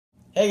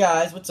Hey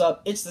guys, what's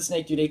up? It's the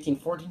Snake Dude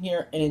 1814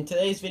 here, and in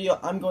today's video,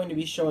 I'm going to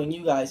be showing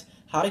you guys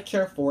how to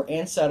care for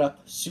and set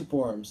up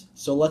superworms.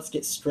 So let's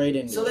get straight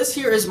into it. So this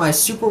here is my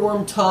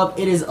superworm tub.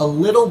 It is a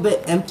little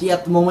bit empty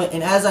at the moment,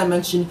 and as I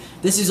mentioned,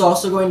 this is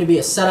also going to be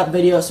a setup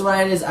video. So what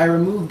it is, I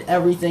removed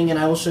everything, and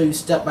I will show you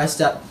step by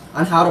step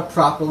on how to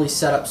properly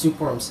set up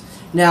superworms.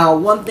 Now,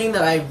 one thing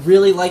that I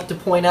really like to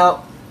point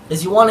out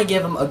is you want to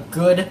give them a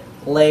good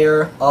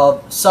layer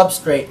of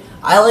substrate.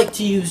 I like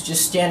to use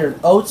just standard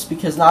oats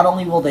because not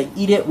only will they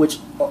eat it, which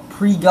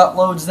pre-gut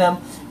loads them,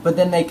 but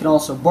then they can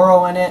also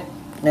burrow in it,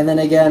 and then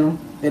again,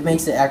 it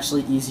makes it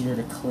actually easier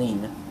to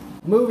clean.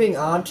 Moving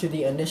on to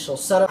the initial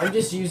setup, I'm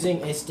just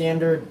using a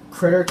standard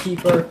critter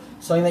keeper,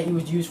 something that you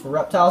would use for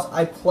reptiles.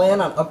 I plan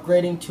on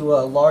upgrading to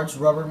a large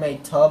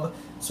Rubbermaid tub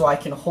so I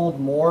can hold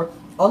more.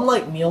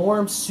 Unlike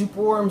mealworms,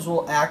 superworms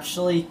will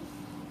actually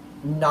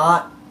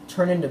not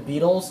turn into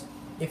beetles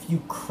if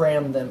you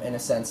cram them in a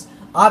sense.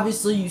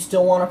 Obviously, you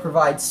still want to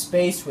provide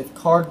space with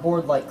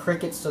cardboard like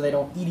crickets so they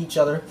don't eat each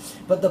other,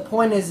 but the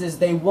point is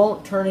they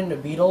won't turn into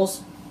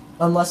beetles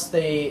unless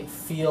they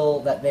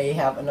feel that they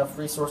have enough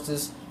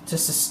resources to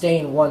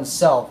sustain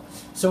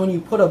oneself. So when you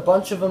put a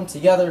bunch of them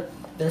together,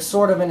 they're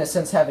sort of in a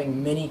sense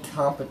having mini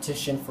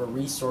competition for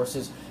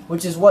resources,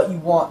 which is what you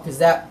want because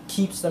that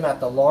keeps them at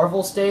the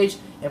larval stage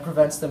and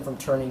prevents them from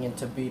turning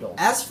into beetles.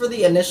 As for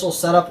the initial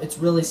setup, it's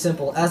really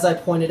simple. As I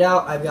pointed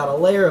out, I've got a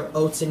layer of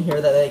oats in here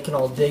that they can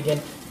all dig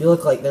in. You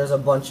look like there's a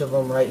bunch of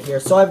them right here.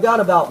 So I've got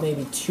about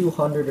maybe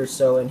 200 or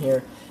so in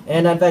here.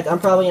 And in fact, I'm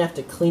probably going to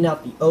have to clean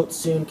out the oats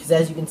soon because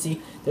as you can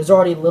see, there's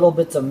already little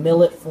bits of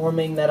millet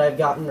forming that I've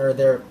gotten, or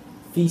their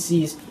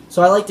feces.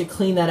 So I like to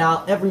clean that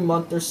out every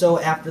month or so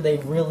after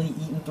they've really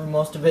eaten through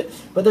most of it.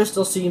 But there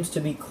still seems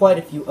to be quite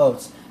a few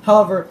oats.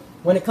 However,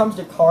 when it comes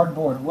to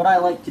cardboard, what I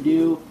like to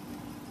do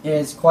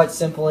is quite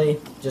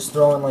simply just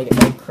throw in like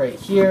an egg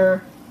crate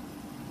here,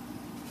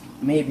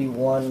 maybe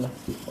one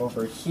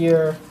over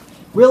here.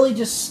 Really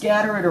just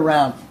scatter it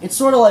around. It's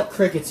sort of like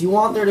crickets. You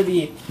want there to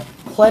be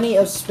plenty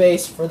of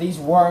space for these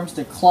worms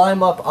to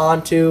climb up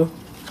onto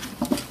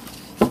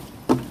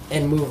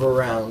and move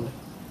around.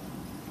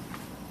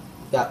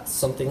 Got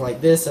something like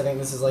this. I think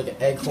this is like an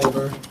egg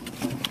holder.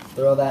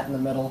 Throw that in the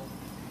middle.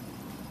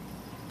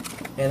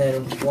 And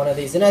then one of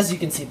these. And as you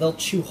can see, they'll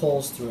chew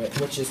holes through it,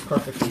 which is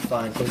perfectly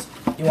fine because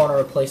you want to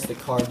replace the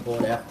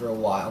cardboard after a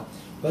while.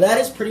 But that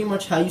is pretty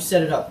much how you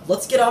set it up.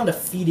 Let's get on to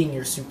feeding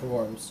your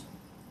superworms.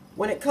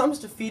 When it comes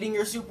to feeding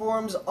your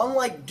superworms,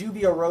 unlike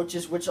dubia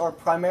roaches, which are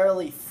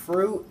primarily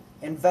fruit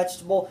and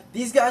vegetable,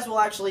 these guys will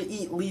actually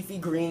eat leafy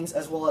greens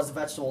as well as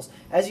vegetables.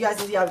 As you guys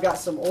can see, I've got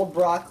some old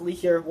broccoli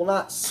here. Well,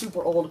 not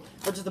super old,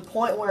 but to the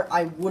point where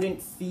I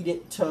wouldn't feed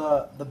it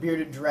to the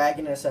bearded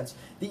dragon in a sense.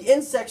 The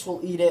insects will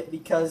eat it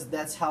because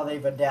that's how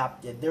they've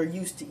adapted. They're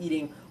used to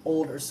eating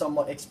old or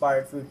somewhat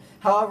expired food.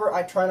 However,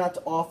 I try not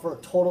to offer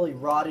totally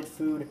rotted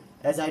food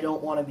as I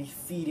don't want to be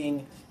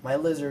feeding my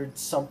lizard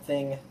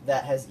something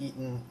that has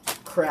eaten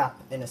crap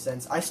in a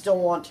sense. I still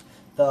want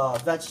the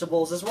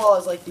vegetables as well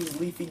as like these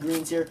leafy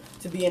greens here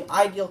to be in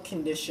ideal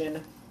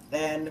condition,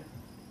 and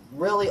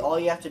really all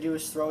you have to do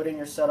is throw it in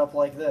your setup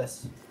like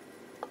this.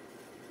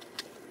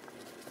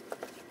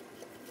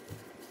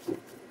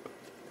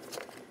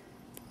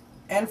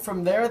 And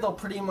from there, they'll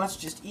pretty much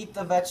just eat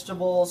the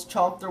vegetables,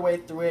 chomp their way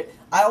through it.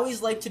 I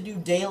always like to do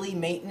daily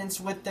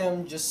maintenance with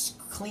them, just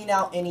clean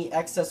out any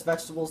excess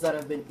vegetables that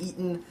have been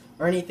eaten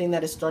or anything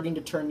that is starting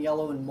to turn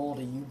yellow and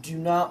moldy. You do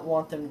not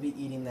want them to be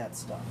eating that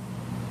stuff.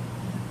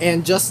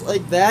 And just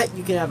like that,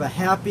 you can have a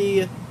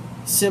happy,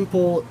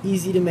 simple,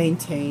 easy to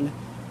maintain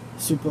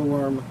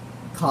superworm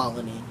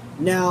colony.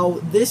 Now,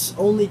 this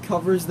only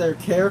covers their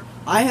care.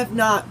 I have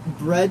not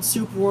bred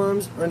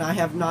superworms, and I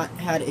have not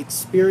had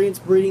experience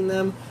breeding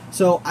them,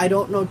 so I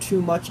don't know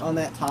too much on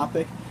that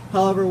topic.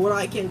 However, what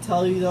I can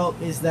tell you, though,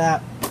 is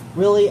that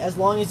really, as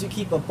long as you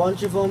keep a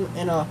bunch of them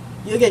in a...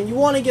 Again, you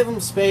want to give them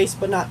space,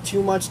 but not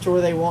too much to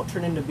where they won't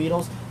turn into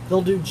beetles.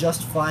 They'll do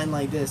just fine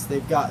like this.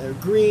 They've got their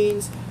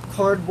greens,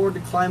 cardboard to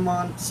climb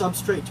on,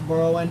 substrate to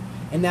burrow in,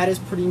 and that is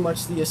pretty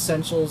much the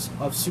essentials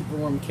of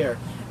superworm care.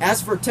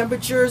 As for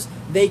temperatures,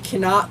 they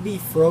cannot be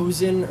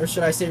frozen, or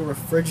should I say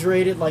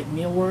refrigerated like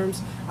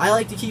mealworms. I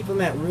like to keep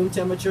them at room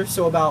temperature,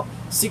 so about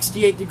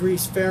 68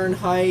 degrees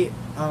Fahrenheit.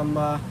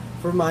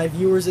 For my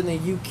viewers in the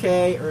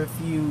UK, or if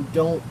you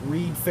don't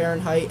read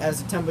Fahrenheit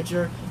as a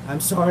temperature, I'm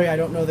sorry, I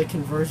don't know the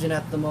conversion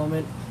at the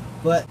moment,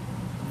 but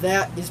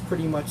that is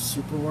pretty much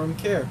superworm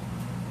care.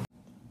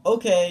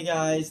 Okay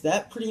guys,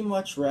 that pretty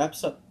much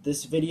wraps up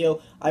this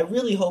video. I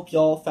really hope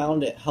y'all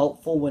found it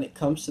helpful when it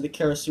comes to the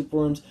care of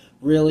superworms.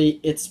 Really,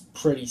 it's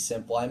pretty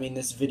simple. I mean,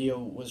 this video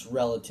was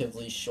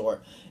relatively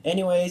short.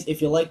 Anyways, if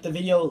you liked the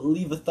video,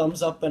 leave a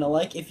thumbs up and a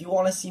like. If you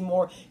want to see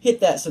more, hit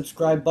that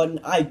subscribe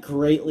button. I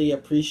greatly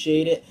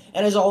appreciate it.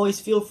 And as always,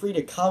 feel free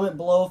to comment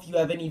below if you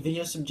have any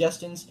video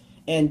suggestions.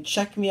 And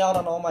check me out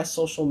on all my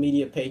social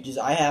media pages.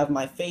 I have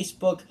my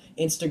Facebook,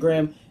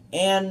 Instagram,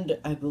 and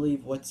I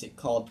believe,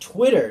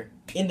 Twitter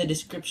in the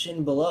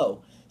description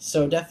below.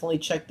 So definitely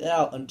check that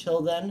out.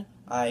 Until then,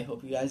 I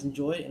hope you guys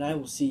enjoyed, and I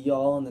will see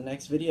y'all in the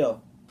next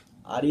video.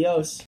 Adios.